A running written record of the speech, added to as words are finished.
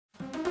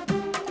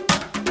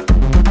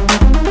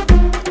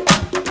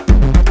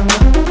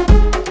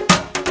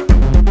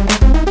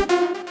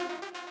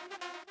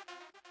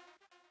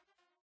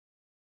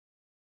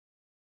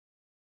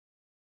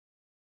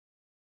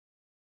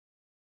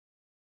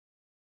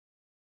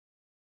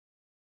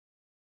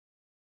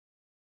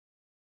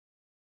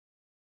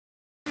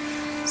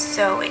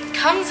So it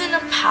comes in a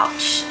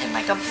pouch, in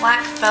like a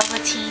black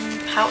velveteen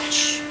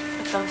pouch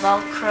with a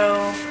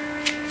Velcro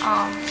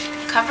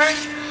cover,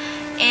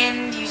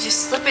 and you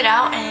just slip it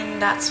out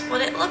and that's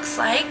what it looks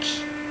like.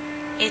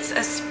 It's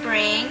a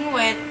spring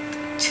with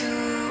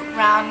 2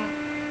 round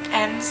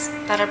ends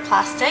that are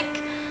plastic.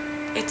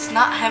 It's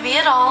not heavy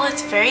at all,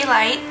 it's very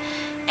light,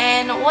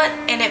 and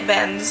it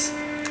bends,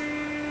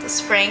 the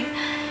spring.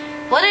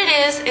 What it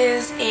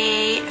is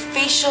a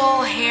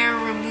facial hair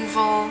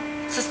removal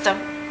system.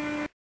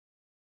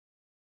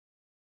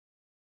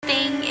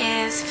 Thing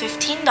is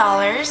 $15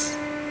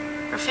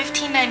 or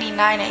 $15.99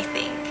 I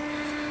think.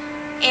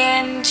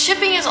 And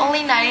shipping is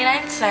only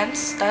 99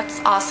 cents. That's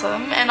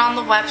awesome. And on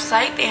the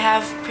website they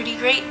have pretty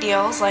great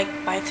deals, like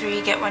buy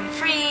 3 get 1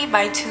 free,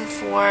 buy 2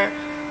 for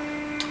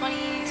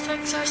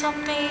 26 or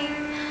something.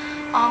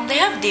 They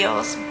have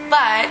deals,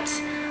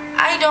 but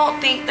I don't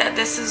think that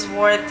this is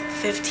worth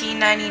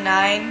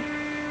 $15.99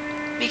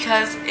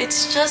 because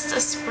it's just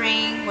a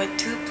spring with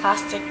 2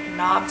 plastic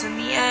knobs in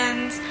the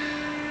ends.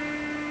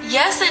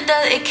 Yes, it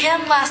does. It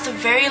can last a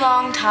very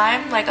long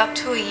time, like up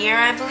to a year,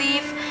 I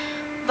believe.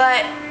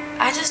 But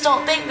I just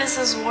don't think this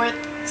is worth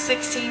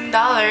 $16.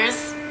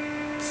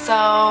 So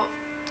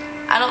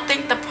I don't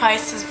think the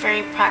price is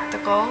very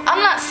practical.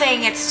 I'm not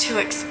saying it's too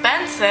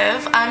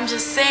expensive. I'm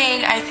just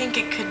saying I think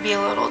it could be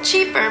a little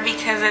cheaper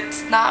because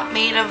it's not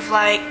made of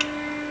like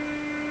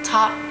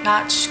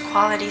top-notch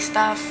quality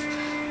stuff,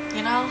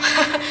 you know?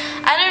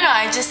 I don't know.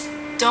 I just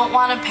don't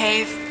want to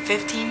pay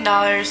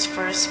 $15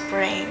 for a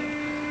spring.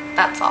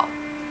 That's all.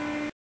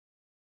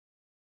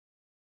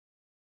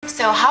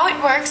 So how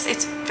it works,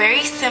 it's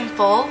very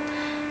simple,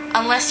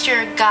 unless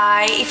you're a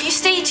guy. If you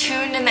stay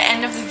tuned in the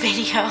end of the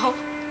video,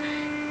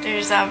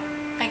 there's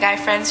my guy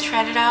friends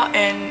tried it out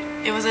and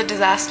it was a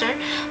disaster.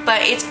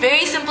 But it's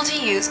very simple to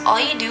use. All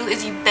you do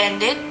is you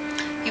bend it,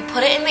 you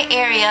put it in the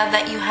area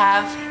that you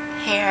have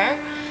hair,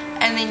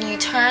 and then you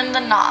turn the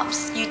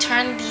knobs. You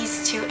turn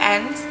these 2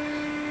 ends,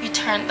 you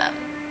turn them.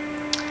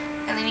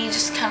 And then you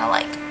just kind of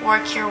like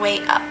work your way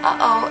up.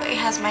 Uh-oh, it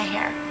has my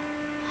hair.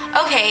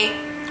 Okay,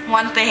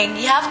 one thing.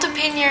 You have to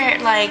pin your,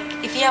 like,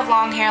 if you have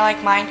long hair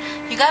like mine,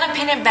 you gotta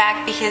pin it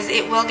back because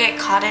it will get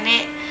caught in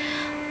it.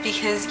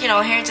 Because, you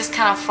know, hair just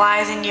kind of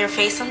flies into your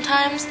face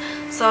sometimes.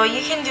 So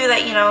you can do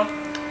that, you know,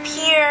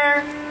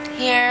 here,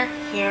 here,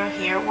 here,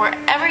 here,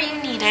 wherever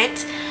you need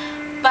it.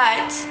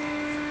 But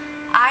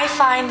I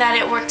find that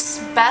it works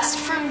best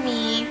for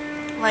me,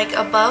 like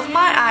above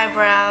my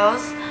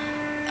eyebrows,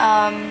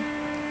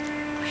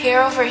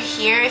 hair over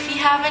here if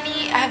you have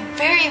any. I have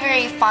very,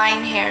 very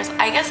fine hairs.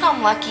 I guess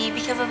I'm lucky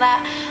because of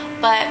that,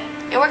 but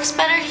it works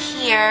better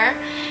here.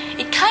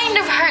 It kind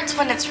of hurts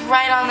when it's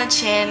right on the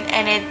chin,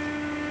 and it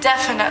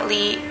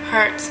definitely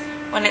hurts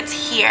when it's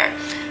here.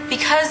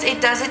 Because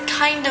it does it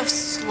kind of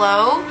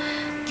slow,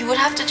 you would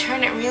have to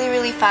turn it really,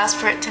 really fast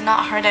for it to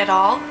not hurt at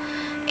all.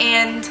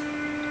 And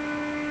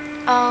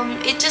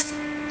it just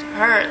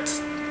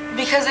hurts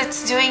because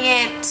it's doing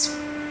it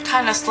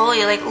kind of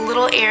slowly, like a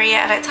little area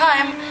at a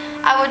time.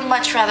 I would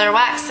much rather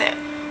wax it.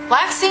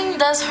 Waxing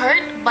does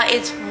hurt, but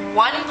it's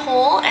one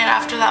pull, and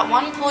after that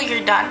one pull,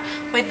 you're done.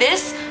 With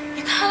this,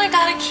 you kind of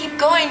gotta keep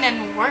going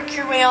and work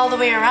your way all the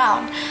way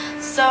around.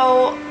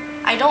 So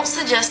I don't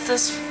suggest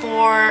this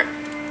for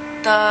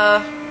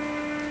the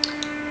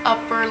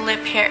upper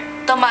lip hair,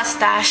 the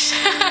mustache.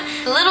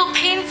 A little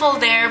painful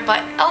there,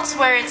 but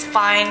elsewhere it's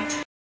fine.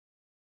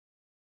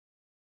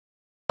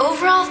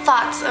 Overall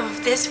thoughts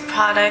of this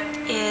product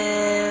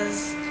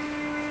is,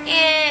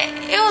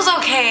 it was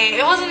okay.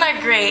 It wasn't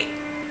that great.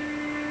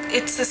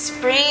 It's a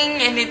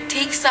spring and it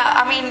takes out,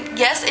 I mean,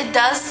 yes, it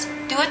does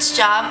do its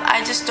job.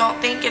 I just don't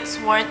think it's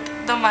worth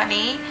the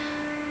money.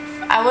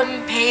 I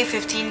wouldn't pay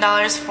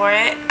 $15 for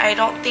it. I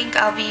don't think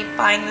I'll be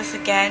buying this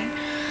again.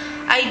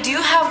 I do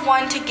have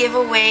one to give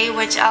away,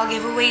 which I'll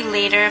give away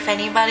later if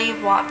anybody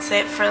wants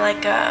it for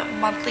like a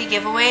monthly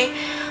giveaway.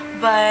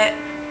 But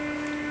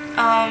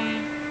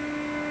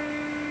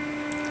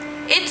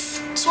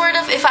it's sort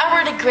of, if I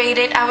were to grade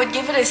it, I would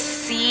give it a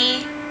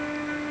C.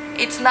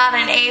 It's not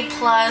an A+,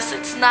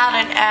 it's not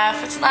an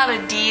F, it's not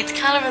a D, it's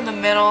kind of in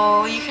the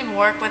middle. You can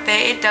work with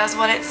it, it does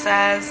what it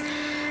says,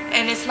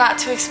 and it's not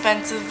too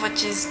expensive,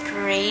 which is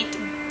great,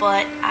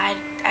 but I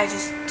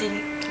just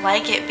didn't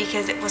like it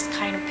because it was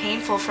kind of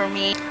painful for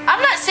me.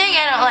 I'm not saying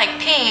I don't like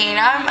pain,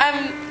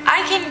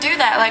 I can do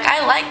that. Like,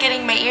 I like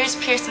getting my ears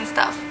pierced and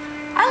stuff.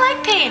 I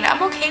like pain,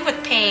 I'm okay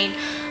with pain.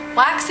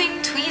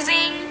 Waxing,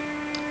 tweezing,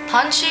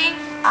 punching,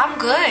 I'm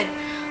good.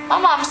 My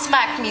mom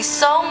smacked me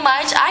so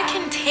much, I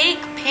can take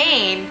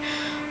pain.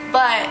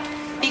 But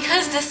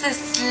because this is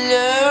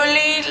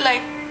slowly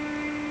like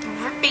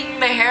ripping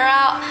the hair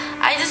out,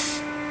 I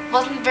just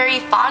wasn't very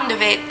fond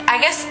of it. I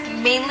guess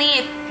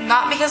mainly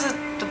not because of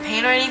the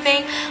pain or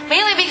anything,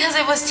 mainly because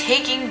it was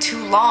taking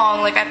too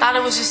long. Like, I thought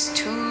it was just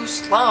too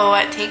slow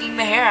at taking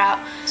the hair out.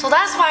 So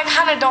that's why I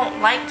kind of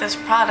don't like this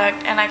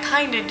product, and I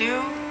kind of do.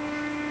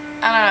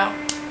 I don't know.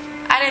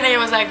 I didn't think it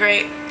was that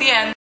great. The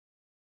end.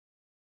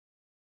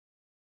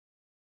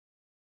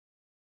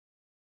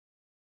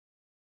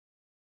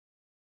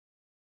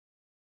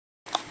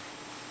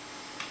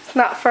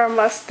 Not for a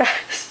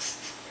mustache.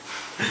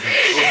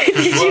 Did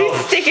you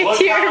stick it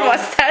to your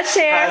mustache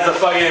hair? Has a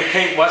fucking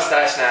pink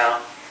mustache now.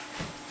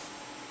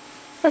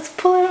 Let's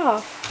pull it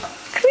off.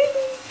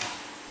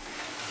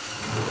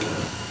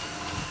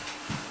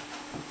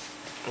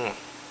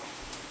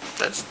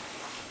 That's.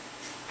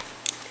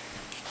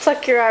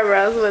 Pluck your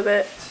eyebrows with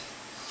it.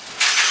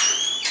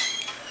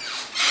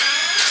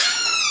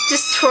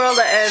 Just twirl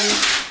the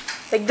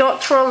ends. Like,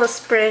 don't twirl the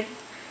spring.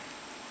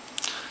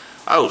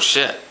 Oh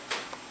shit.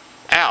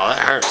 Ow, that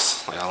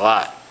hurts. Like a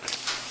lot.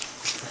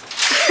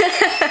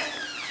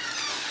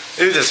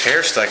 Ooh, there's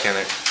hair stuck in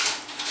it.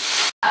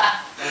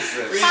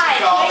 Hi,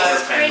 can I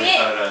spring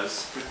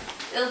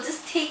it? It'll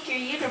just take your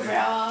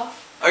unibrow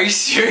off. Are you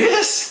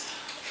serious?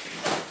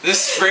 This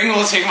spring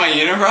will take my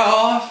unibrow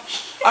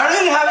off? I don't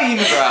even have a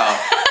unibrow.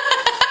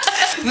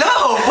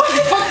 No, what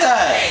the fuck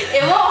that?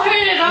 It won't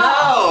hurt at all.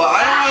 No,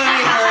 I don't want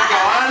any hair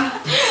gone.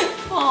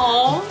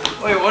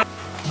 Aww. Wait, what?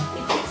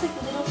 It takes like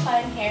little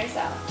fine hairs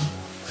out.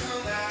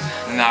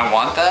 And I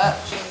want that?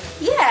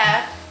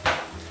 Yeah.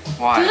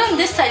 Why? Do it on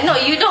this side. No,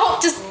 you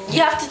don't just, you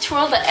have to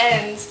twirl the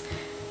ends.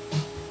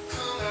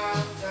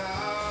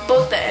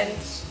 Both the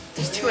ends.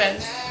 There's two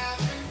ends.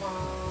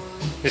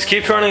 Just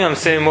keep turning them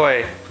same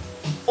way.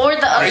 Or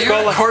the other. Are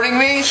you recording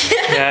me?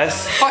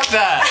 Yes. Fuck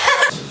that.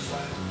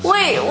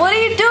 Wait, what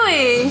are you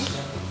doing?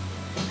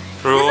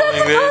 Rolling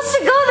It's not supposed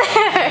to go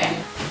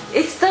there.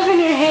 It's stuck in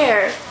your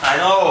hair. I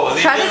know.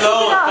 Leave Try to it take it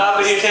alone. off.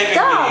 Stop videotaping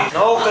Stop. me.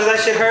 No, because that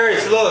shit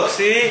hurts. Look,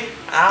 see?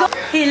 Ow.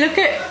 Hey, look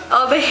at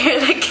all the hair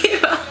that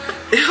came out.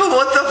 Ew,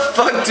 what the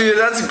fuck, dude?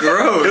 That's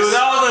gross. Dude,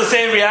 that wasn't the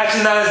same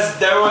reaction as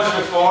there was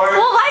before.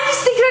 Well, why you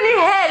stick it on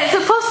your head? It's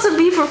supposed to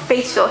be for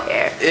facial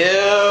hair.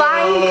 Ew.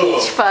 Fine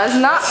peach fuzz,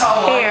 not That's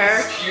how long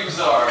hair. his pubes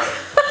are.